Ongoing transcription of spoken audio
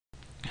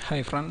Hi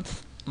friends,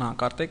 நான்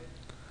கார்த்திக்.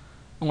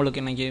 உங்களுக்கு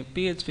இன்றைக்கி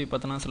PHP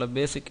பற்றின சில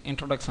பேசிக்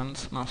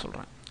இன்ட்ரொடக்ஷன்ஸ் நான்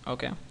சொல்கிறேன்.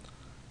 ஓகே,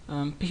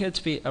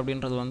 PHP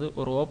அப்படின்றது வந்து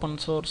ஒரு open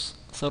source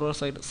server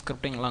side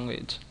scripting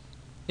language.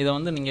 இதை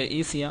வந்து நீங்கள்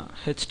ஈஸியாக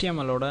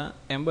HTMLோட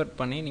எம்பெட்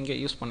பண்ணி நீங்கள்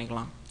யூஸ்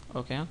பண்ணிக்கலாம்.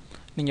 ஓகே,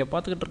 நீங்கள்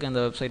பார்த்துக்கிட்டு இருக்க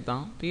இந்த வெப்சைட்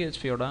தான்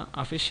PHPயோட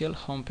official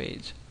home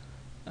page,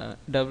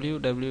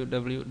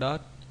 www.php.net.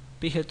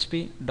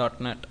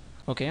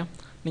 Okay,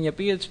 நீங்கள்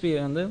PHP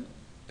வந்து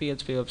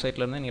PHP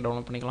வெப்சைட்லேருந்து நீங்கள்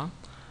டவுன்லோட் பண்ணிக்கலாம்.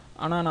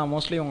 ஆனால் நான்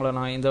மோஸ்ட்லி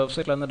நான் இந்த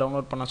வெப்சைட்லேருந்து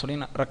டவுன்லோட் பண்ண சொல்லி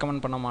நான்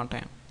ரெக்கமெண்ட் பண்ண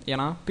மாட்டேன்.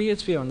 ஏன்னா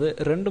PHP வந்து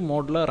ரெண்டு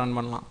மோடில் ரன்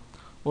பண்ணலாம்.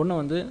 ஒன்று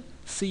வந்து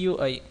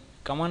CUI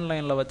கமாண்ட்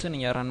லைனில் வச்சு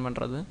நீங்கள் ரன்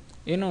பண்ணுறது,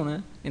 இன்னொன்று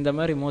இந்த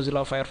மாதிரி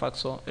மோசிலா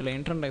ஃபயர்ஃபாக்ஸோ இல்லை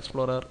இன்டர்நெட்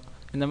எக்ஸ்ப்ளோரர்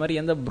இந்த மாதிரி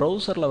எந்த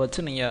ப்ரௌசரில் வச்சு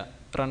நீங்கள்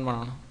ரன்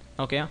பண்ணணும்.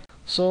 ஓகே,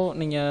 ஸோ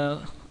நீங்கள்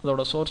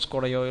அதோட சோர்ஸ்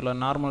கோடையோ இல்லை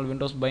நார்மல்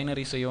விண்டோஸ்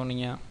பைனரிஸையோ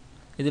நீங்கள்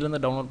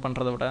இதிலேருந்து டவுன்லோட்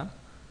பண்ணுறதை விட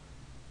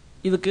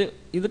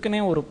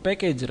இதுக்குன்னே ஒரு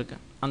பேக்கேஜ்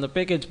இருக்குது. அந்த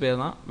பேக்கேஜ்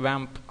பேர் தான்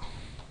WAMP.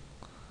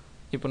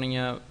 இப்போ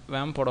நீங்கள்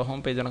WAMPோட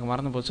ஹோம் பேஜ் எனக்கு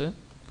மறந்து போச்சு.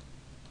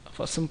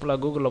 ஃபஸ்ட் சிம்பிளாக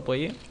கூகுளில்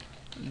போய்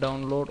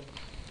டவுன்லோட்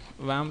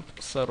WAMP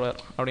சர்வர்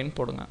அப்படின்னு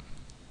போடுங்க.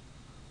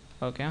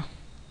 ஓகே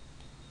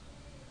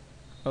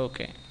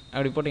ஓகே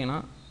அப்படி போட்டிங்கன்னா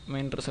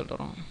மெயின் ரிசல்ட்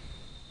வரும்.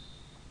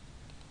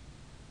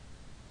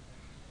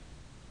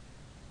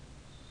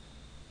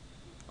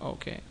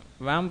 ஓகே,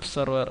 WAMP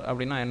சர்வர்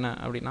அப்படின்னா என்ன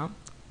அப்படின்னா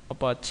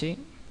Apache,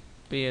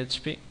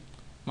 PHP,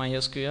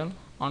 MySQL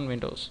on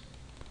Windows.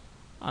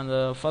 அந்த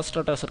ஃபஸ்ட்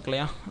அட்டாஸ் இருக்கு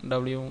இல்லையா,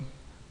 WAMP.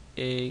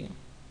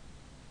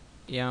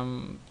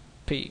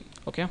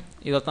 ஓகே,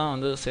 இதை தான்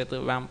வந்து சேர்த்து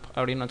WAMP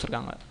அப்படின்னு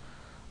வச்சுருக்காங்க.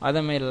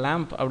 அதேமாதிரி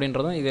LAMP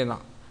அப்படின்றதும் இதே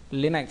தான்.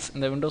 லினக்ஸ்,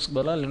 இந்த விண்டோஸ்க்கு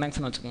பதிலாக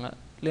லினக்ஸ்னு வச்சுக்கோங்க.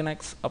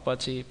 Linux,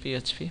 Apache,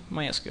 PHP,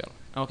 MySQL.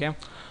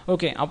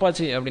 Okay,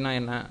 Apache அப்படின்னா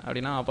என்ன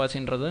அப்படின்னா,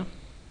 அப்பாச்சின்றது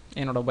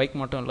என்னோடய பைக்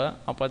மட்டும் இல்லை.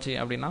 Apache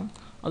அப்படின்னா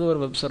அது ஒரு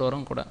வெப்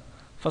சர்வரும் கூட.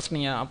 ஃபஸ்ட்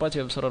நீங்கள் Apache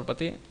வெப் சர்வர்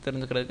பற்றி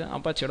தெரிஞ்சுக்கிறதுக்கு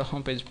அப்பாச்சியோட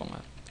ஹோம் பேஜ் போங்க,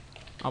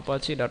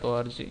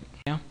 apache.org.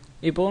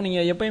 இப்போது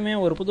நீங்கள் எப்போயுமே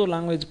ஒரு புது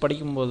லாங்குவேஜ்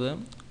படிக்கும்போது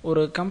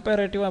ஒரு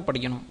கம்பேரேட்டிவாக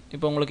படிக்கணும்.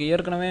 இப்போ உங்களுக்கு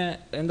ஏற்கனவே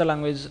எந்த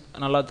லாங்குவேஜ்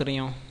நல்லா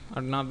தெரியும்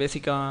அப்படின்னா,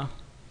 பேசிக்காக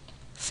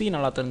C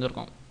நல்லா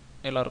தெரிஞ்சிருக்கும்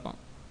எல்லாருக்கும்,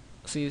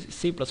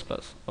 C++.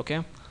 ஓகே,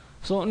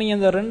 ஸோ நீங்கள்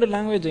இந்த ரெண்டு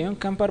லாங்குவேஜையும்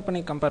கம்பேர்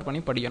பண்ணி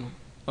படிக்கணும்.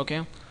 ஓகே,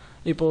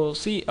 இப்போது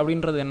C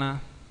அப்படின்றது என்ன,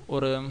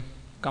 ஒரு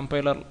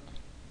கம்பைலர்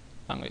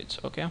லாங்குவேஜ்.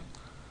 ஓகே,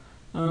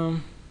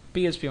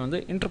 PHP வந்து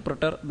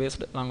இன்டர்பிரட்டர்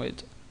பேஸ்டு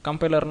லாங்குவேஜ்.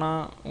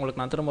 கம்பைலர்னால் உங்களுக்கு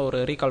நான் திரும்ப ஒரு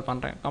ரீகால்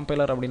பண்ணுறேன்.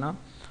 கம்பைலர் அப்படின்னா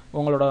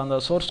உங்களோட அந்த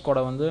சோர்ஸ்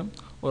கோடை வந்து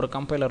ஒரு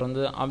கம்பைலர்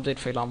வந்து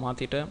ஆப்ஜெக்ட் ஃபைலாக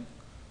மாற்றிட்டு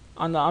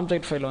அந்த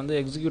ஆப்ஜெக்ட் ஃபைலை வந்து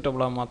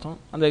எக்ஸிக்யூட்டபிளாக மாற்றும்.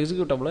 அந்த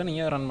எக்ஸிக்யூட்டபிளை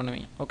நீங்கள் ரன்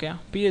பண்ணுவீங்க. ஓகே,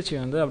 PHP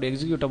வந்து அப்படி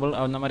எக்ஸிக்யூட்டபிள்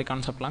அந்த மாதிரி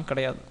கான்செப்ட்லாம்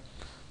கிடையாது.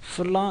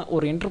 ஃபுல்லாக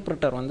ஒரு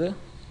இன்டர்பிரட்டர் வந்து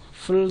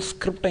ஃபுல்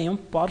ஸ்கிரிப்டையும்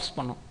பார்ஸ்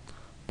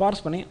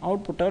பண்ணி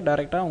அவுட்புட்டை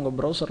டைரெக்டாக உங்கள்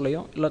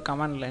ப்ரௌசர்லேயோ இல்லை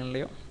கமாண்ட்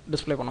லைன்லேயோ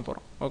டிஸ்பிளே பண்ண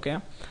போகிறோம். ஓகே,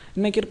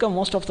 இன்றைக்கி இருக்க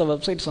மோஸ்ட் ஆஃப் த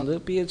வெப்சைட்ஸ் வந்து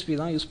PHP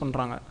தான் யூஸ்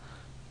பண்ணுறாங்க.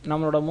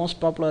 நம்மளோட மோஸ்ட்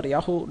பாப்புலர்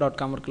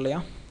yahoo.com இருக்கு இல்லையா,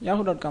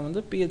 yahoo.com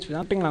வந்து PHP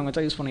தான் ஸ்கிரிப்டிங்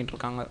லாங்குவேஜாக யூஸ்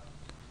பண்ணிகிட்ருக்காங்க.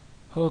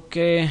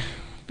 ஓகே,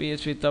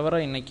 PHP தவிர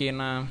இன்றைக்கி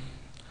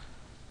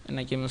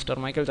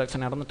மிஸ்டர் மைக்கேல்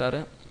ஜாக்சன் இறந்துட்டார்.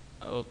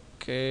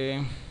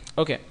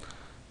 ஓகே,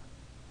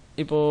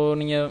 இப்போது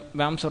நீங்கள்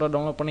WAMP சர்வர்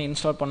டவுன்லோட் பண்ணி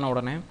இன்ஸ்டால் பண்ண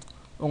உடனே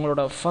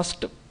உங்களோட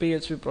ஃபஸ்ட்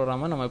PHP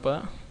ப்ரோக்ராமை நம்ம இப்போ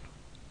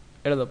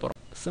எழுத போகிறோம்.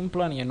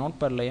 சிம்பிளாக நீங்கள் நோட்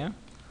பேட்லேயே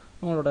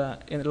உங்களோட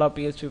எல்லா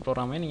PHP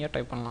ப்ரோக்ராமையும் நீங்கள்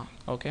டைப் பண்ணலாம்.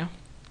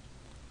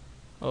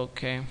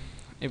 ஓகே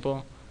இப்போது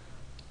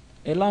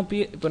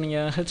இப்போ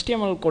நீங்கள்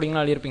HTML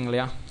கோடிங்லாம் எழுதியிருப்பீங்க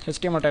இல்லையா,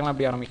 HTML டேக்லாம்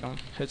எப்படி ஆரம்பிக்கும்,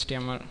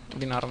 HTML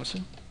அப்படின்னு ஆரம்பிச்சு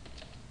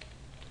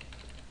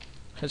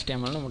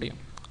HTMLனு முடியும்.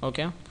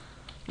 ஓகே,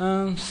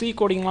 C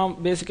கோடிங்லாம்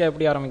பேசிக்காக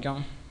எப்படி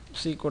ஆரம்பிக்கும்,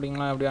 C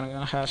கோடிங்லாம் எப்படி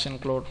ஆரம்பிக்கும், ஹேஷ்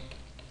இன்க்ளூட்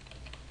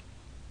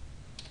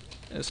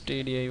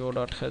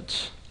stdio.h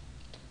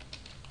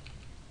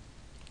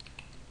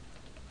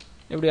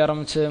எப்படி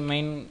ஆரம்பித்து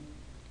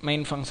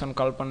மெயின் ஃபங்க்ஷன்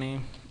கால் பண்ணி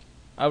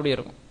அப்படி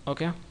இருக்கும்.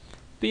 ஓகே,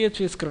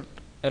 PHP ஸ்கிரிப்ட்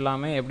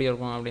எல்லாமே எப்படி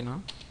இருக்கும் அப்படின்னா,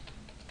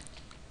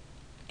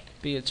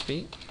 PHP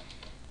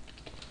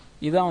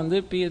இதான் வந்து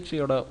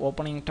PHPயோட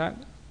ஓப்பனிங் டேக்,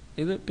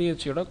 இது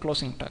PHPயோட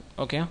க்ளோசிங் டேக்.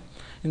 ஓகே,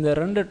 இந்த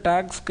ரெண்டு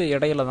டேக்ஸ்க்கு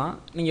இடையில தான்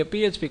நீங்கள்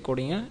PHP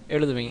கோடிங்கை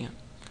எழுதுவீங்க.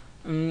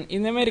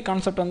 இந்தமாரி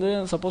கான்செப்ட் வந்து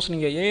சப்போஸ்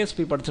நீங்கள் ASP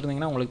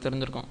படிச்சிருந்தீங்கன்னா உங்களுக்கு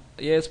தெரிஞ்சிருக்கும்.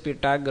 ASP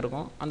டேக்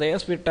இருக்கும். அந்த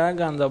ASP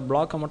டேக் அந்த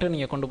பிளாக்கை மட்டும்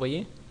நீங்கள் கொண்டு போய்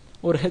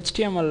ஒரு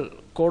HTML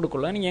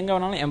கோடுக்குள்ளே நீங்கள் எங்கே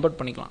வேணாலும் எம்பெட்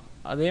பண்ணிக்கலாம்.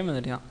 அதே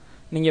மாதிரி தான்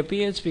நீங்கள்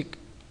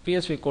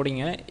PHP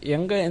கோடிங்கை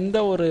எந்த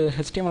ஒரு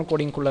HTML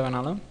கோடிங்குள்ளே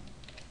வேணாலும்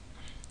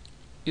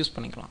யூஸ்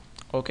பண்ணிக்கலாம்.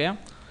 ஓகே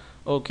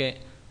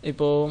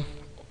இப்போது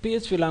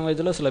PHP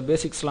லாங்குவேஜில் சில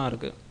பேசிக்ஸ்லாம்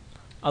இருக்குது.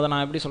 அதை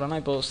நான் எப்படி சொல்கிறேன்னா,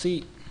 இப்போது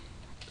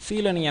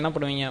சியில் நீங்கள் என்ன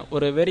பண்ணுவீங்க,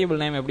 ஒரு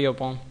வேரியபிள் நேம் எப்படி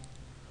வைப்போம்,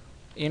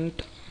 int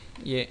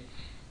a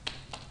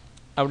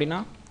அப்படின்னா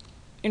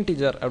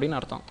இன்டிஜர் அப்படின்னு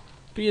அர்த்தம்.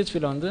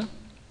 PHPயில் வந்து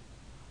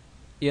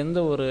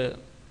எந்த ஒரு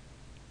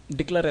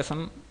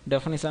டிக்ளரேஷன்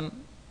டெஃபினிஷன்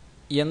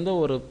எந்த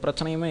ஒரு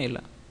பிரச்சனையுமே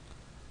இல்லை.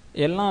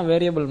 எல்லா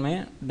வேரியபிளுமே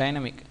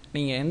டைனமிக்,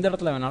 நீங்கள் எந்த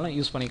இடத்துல வேணாலும்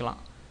யூஸ் பண்ணிக்கலாம்.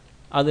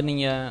 அது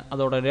நீங்கள்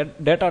அதோட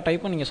டேட்டா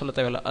டைப்பை நீங்கள் சொல்ல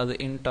தேவையில்லை. அது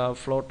இன்ட்டா,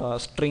 ஃப்ளோட்டா,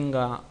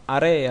 ஸ்ட்ரிங்கா,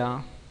 அரேயா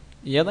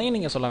எதையும்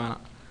நீங்கள் சொல்ல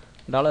வேணாம்.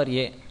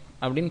 $a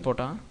அப்படின்னு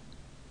போட்டால்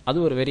அது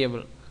ஒரு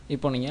வேரியபிள்.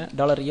 இப்போ நீங்கள்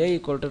 $a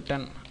 =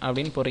 10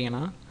 அப்படின்னு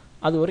போகிறீங்கன்னா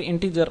அது ஒரு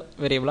இன்டிஜர்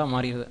வேரியபிளாக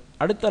மாறிடுது.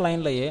 அடுத்த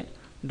லைன்லையே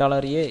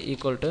 $a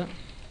 =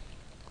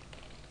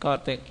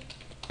 கார்த்திக்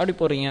அப்படி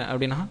போகிறீங்க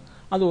அப்படின்னா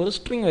அது ஒரு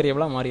ஸ்ட்ரிங்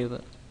வேரியபிளாக மாறிடுது.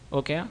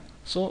 ஓகே,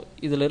 ஸோ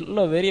இதில்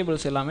உள்ள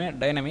வேரியபிள்ஸ் எல்லாமே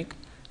டைனமிக்.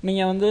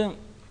 நீங்கள் வந்து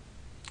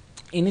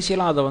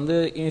இனிஷியலாக அதை வந்து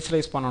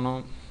இனிஷியலைஸ்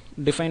பண்ணணும்,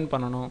 டிஃபைன்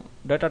பண்ணணும்,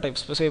 டேட்டா டைப்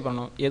ஸ்பெசிஃபை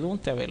பண்ணணும்,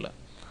 எதுவும் தேவையில்லை.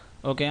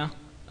 ஓகே,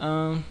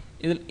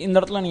 இதில் இந்த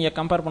இடத்துல நீங்கள்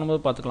கம்பேர்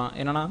பண்ணும்போது பார்த்துக்கலாம்.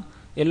 என்னென்னா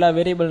எல்லா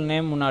வேரியபிள்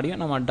நேம்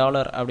முன்னாடியும் நம்ம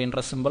டாலர்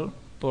அப்படின்ற சிம்பிள்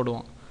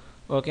போடுவோம்.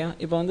 ஓகே,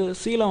 இப்போ வந்து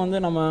சியில் வந்து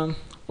நம்ம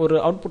ஒரு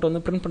அவுட்புட்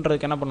வந்து பிரிண்ட்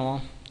பண்ணுறதுக்கு என்ன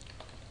பண்ணுவோம்?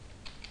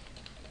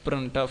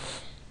 printf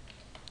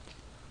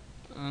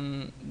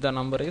the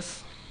number is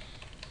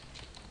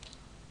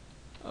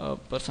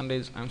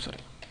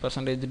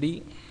 %d,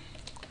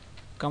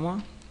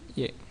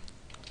 a.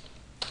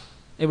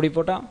 இப்படி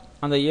போட்டால்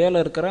அந்த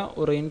ஏல இருக்கிற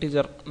ஒரு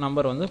இன்டிஜர்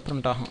நம்பர் வந்து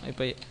பிரிண்ட் ஆகும்.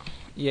 இப்போ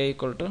a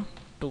 =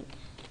 2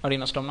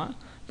 அப்படின்னு வச்சிட்டோம்னா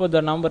இப்போ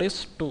the number is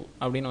 2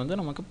 அப்படின்னு வந்து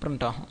நமக்கு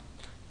பிரிண்ட் ஆகும்.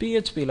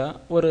 PHPயில்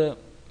ஒரு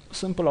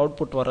சிம்பிள்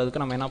அவுட்புட்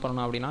வர்றதுக்கு நம்ம என்ன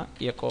பண்ணணும் அப்படின்னா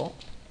எக்கோ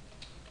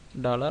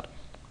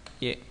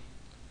 $a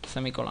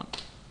செமிகோலான்.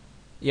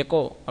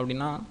 எக்கோ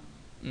அப்படின்னா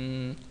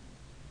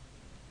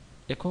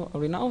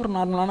ஒரு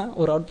நார்மலான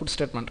ஒரு அவுட்புட்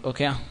ஸ்டேட்மெண்ட்.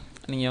 ஓகே,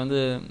 நீங்கள் வந்து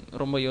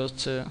ரொம்ப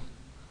யோசிச்சு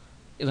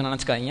இது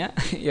நினச்சிக்காதீங்க.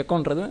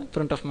 எக்கோன்றது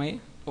printf மை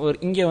ஒரு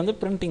இங்கே வந்து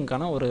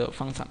பிரிண்டிங்கான ஒரு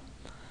ஃபங்க்ஷன்.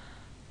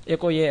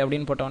 எக்கோ ஏ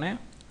அப்படின்னு போட்டோடனே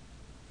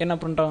என்ன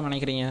பிரிண்ட் ஆகும்னு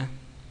நினைக்கிறீங்க?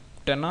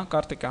 10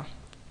 கார்த்திகா?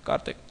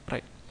 கார்த்திக்,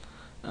 ரைட்.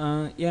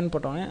 ஏன்னு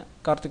போட்டோடனே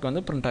கார்த்திக்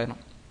வந்து பிரிண்ட்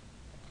ஆகிடும்.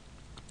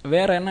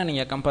 வேறு என்ன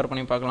நீங்கள் கம்பேர்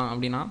பண்ணி பார்க்கலாம்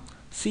அப்படின்னா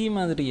சி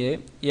மாதிரியே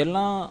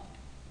எல்லா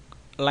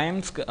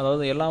லைன்ஸ்க்கு,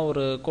 அதாவது எல்லா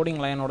ஒரு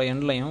கோடிங் லைனோட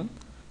எண்ட்லையும்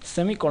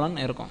செமிகோலன்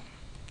இருக்கும்.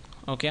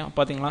 ஓகே,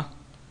 பார்த்தீங்களா?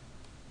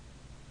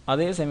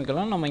 அதே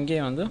செமிகோலன் நம்ம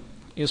இங்கேயே வந்து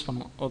யூஸ்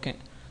பண்ணுவோம். ஓகே,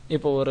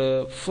 இப்போ ஒரு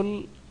ஃபுல்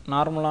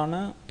நார்மலான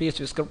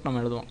PHP ஸ்கிரிப்ட்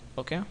நம்ம எழுதுவோம்.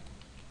 Okay,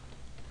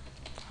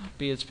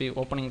 PHP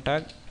opening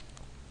take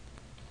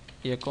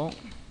echo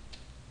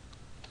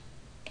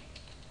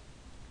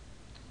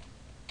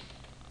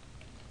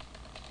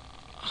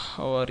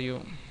how are you.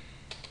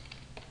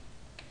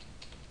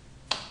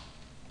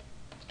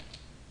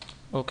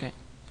 Okay,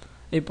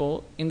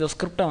 இப்போது இந்த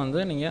ஸ்கிரிப்டை வந்து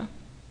நீங்கள்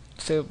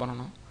சேவ்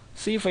பண்ணணும்.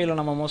 சி ஃபைலில்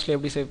நம்ம மோஸ்ட்லி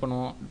எப்படி சேவ்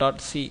பண்ணுவோம்?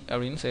 .c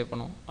அப்படின்னு சேவ்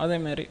பண்ணுவோம்.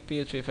 அதேமாரி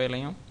PHP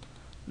ஃபைலையும்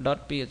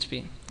 .php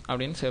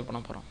அப்படின்னு சேவ் பண்ண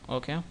போகிறோம்.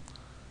 ஓகே,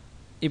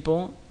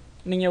 இப்போது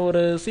நீங்கள்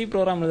ஒரு சி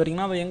ப்ரோக்ராம்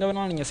எழுதுறீங்கன்னா அதை எங்கே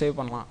வேணாலும் நீங்கள் சேவ்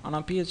பண்ணலாம்.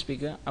 ஆனால்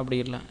PHPக்கு அப்படி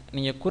இல்லை.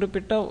 நீங்கள்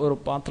குறிப்பிட்ட ஒரு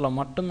பாத்தில்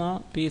மட்டும்தான்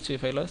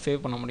PHP ஃபைலை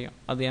சேவ் பண்ண முடியும்.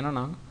 அது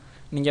என்னென்னா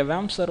நீங்கள்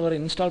வேம்ப் சர்வர்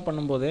இன்ஸ்டால்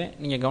பண்ணும்போதே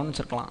நீங்கள்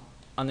கவனிச்சிருக்கலாம்.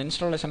 அந்த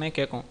இன்ஸ்டாலேஷனே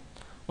கேட்கும்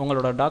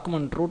உங்களோட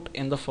டாக்குமெண்ட் ரூட்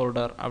எந்த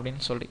ஃபோல்டர்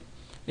அப்படின்னு சொல்லி.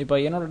 இப்போ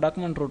என்னோடய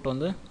டாக்குமெண்ட் ரூட்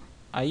வந்து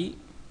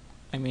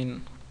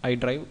ஐ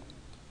டிரைவ்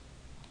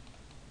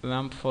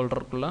வேம்ப்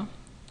ஃபோல்டருக்குள்ளே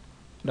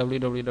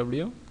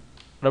www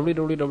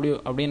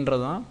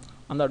அப்படின்றது தான்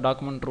அந்த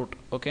டாக்குமெண்ட் ரூட்.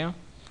 ஓகே,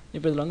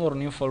 இப்போ இதில் வந்து ஒரு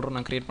நியூ ஃபோல்டர்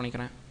நான் க்ரியேட்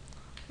பண்ணிக்கிறேன்.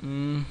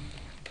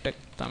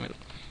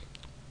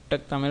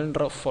 Tech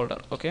தமிழ்ன்ற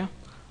folder. ஓகே,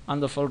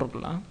 அந்த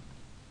ஃபோல்டருக்குள்ளே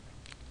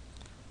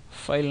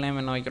ஃபைல்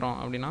நேம் என்ன வைக்கிறோம்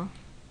அப்படின்னா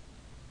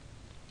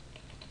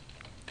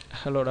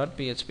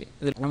hello.php.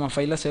 இது நம்ம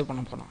ஃபைலை சேவ்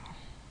பண்ண போகிறோம்.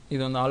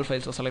 இது வந்து ஆல்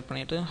ஃபைல்ஸை செலக்ட்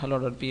பண்ணிவிட்டு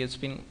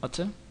hello.phpன்னு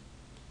வச்சு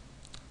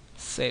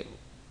சேவ்.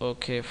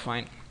 Okay,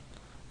 fine.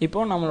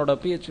 இப்போது நம்மளோட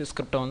PHP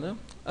ஸ்கிரிப்டை வந்து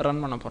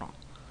ரன் பண்ண போகிறோம்.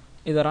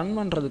 இதை ரன்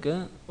பண்ணுறதுக்கு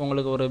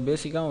உங்களுக்கு ஒரு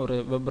பேசிக்காக ஒரு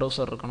வெப்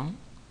ப்ரௌசர் இருக்கணும்.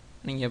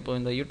 நீங்கள் இப்போ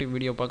இந்த யூடியூப்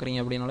வீடியோ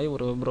பார்க்குறீங்க அப்படின்னாலே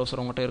ஒரு வெப்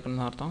ப்ரௌசர் உங்கள்கிட்ட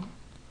இருக்குன்னு அர்த்தம்.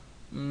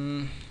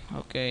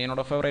 ஓகே,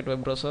 என்னோடய favourite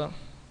web browser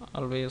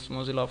always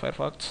Mozilla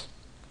Firefox.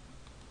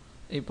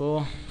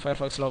 இப்போது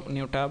ஃபயர்ஃபாக்ஸில்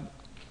நியூ டேப்,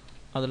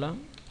 அதில்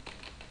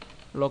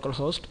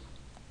localhost/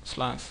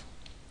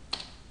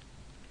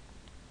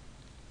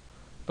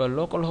 இப்போ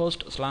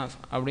localhost/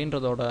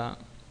 அப்படின்றதோட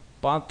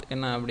பாத்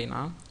என்ன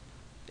அப்படின்னா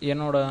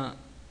என்னோடய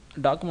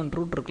டாக்குமெண்ட்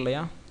ரூட் இருக்கு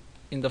இல்லையா,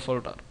 இந்த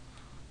ஃபோல்டர்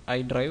ஐ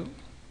டிரைவ்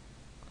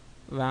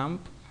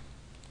வேம்ப்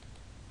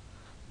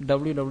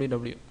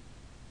www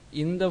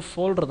இந்த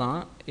ஃபோல்டர் தான்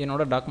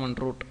என்னோடய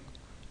டாக்குமெண்ட் ரூட்.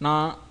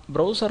 நான்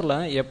ப்ரௌசரில்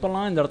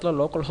எப்போல்லாம் இந்த இடத்துல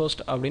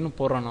localhost அப்படின்னு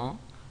போடுறேனோ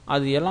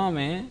அது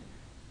எல்லாமே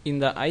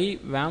இந்த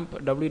வேம்ப்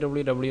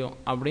www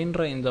அப்படின்ற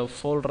இந்த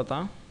ஃபோல்டரை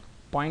தான்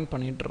பாயிண்ட்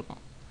பண்ணிகிட்ருக்கோம்.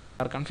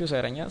 யார் கன்ஃபியூஸ்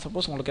ஆகிறீங்க?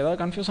 சப்போஸ் உங்களுக்கு ஏதாவது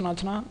கன்ஃபியூஷன்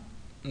ஆச்சுன்னா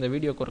இந்த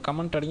வீடியோக்கு ஒரு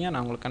கமெண்ட் அடிங்க,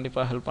 நான் உங்களுக்கு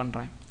கண்டிப்பாக ஹெல்ப்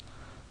பண்ணுறேன்.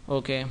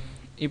 ஓகே,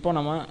 இப்போ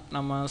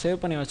நம்ம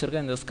சேவ் பண்ணி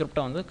வச்சுருக்க இந்த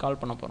ஸ்கிரிப்டை வந்து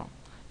கால் பண்ண போகிறோம்.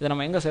 இதை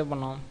நம்ம எங்கே சேவ்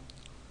பண்ணோம்?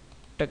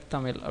 டெக்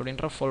தமிழ்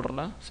அப்படின்ற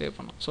ஃபோல்டரில் சேவ்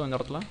பண்ணோம். ஸோ இந்த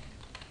இடத்துல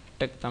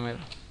டெக் தமிழ்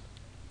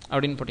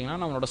அப்படின்னு போட்டிங்கன்னா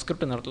நம்மளோட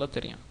ஸ்கிரிப்ட் இந்த இடத்துல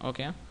தெரியும்.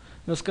 ஓகே,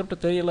 இந்த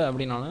ஸ்கிரிப்ட் தெரியலை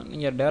அப்படின்னாலும்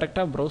நீங்கள்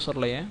டைரெக்டாக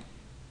ப்ரௌசர்லையே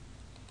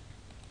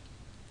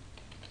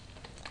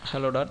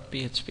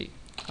hello.php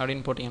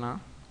அப்படின்னு போட்டிங்கன்னா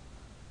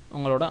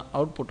உங்களோட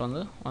அவுட்புட்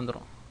வந்து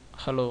வந்துடும்.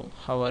 Hello,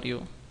 how are you,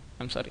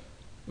 I'm sorry,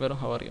 வெறும்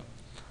how are you.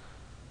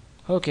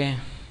 Okay,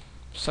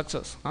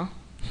 success.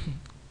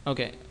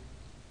 Okay,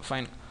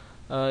 fine.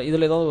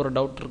 இதில் ஏதாவது ஒரு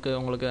டவுட் இருக்குது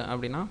உங்களுக்கு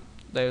அப்படின்னா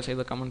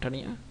தயவுசெய்து கமெண்ட்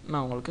அடிங்க,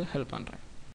 நான் உங்களுக்கு ஹெல்ப் பண்ணுறேன்.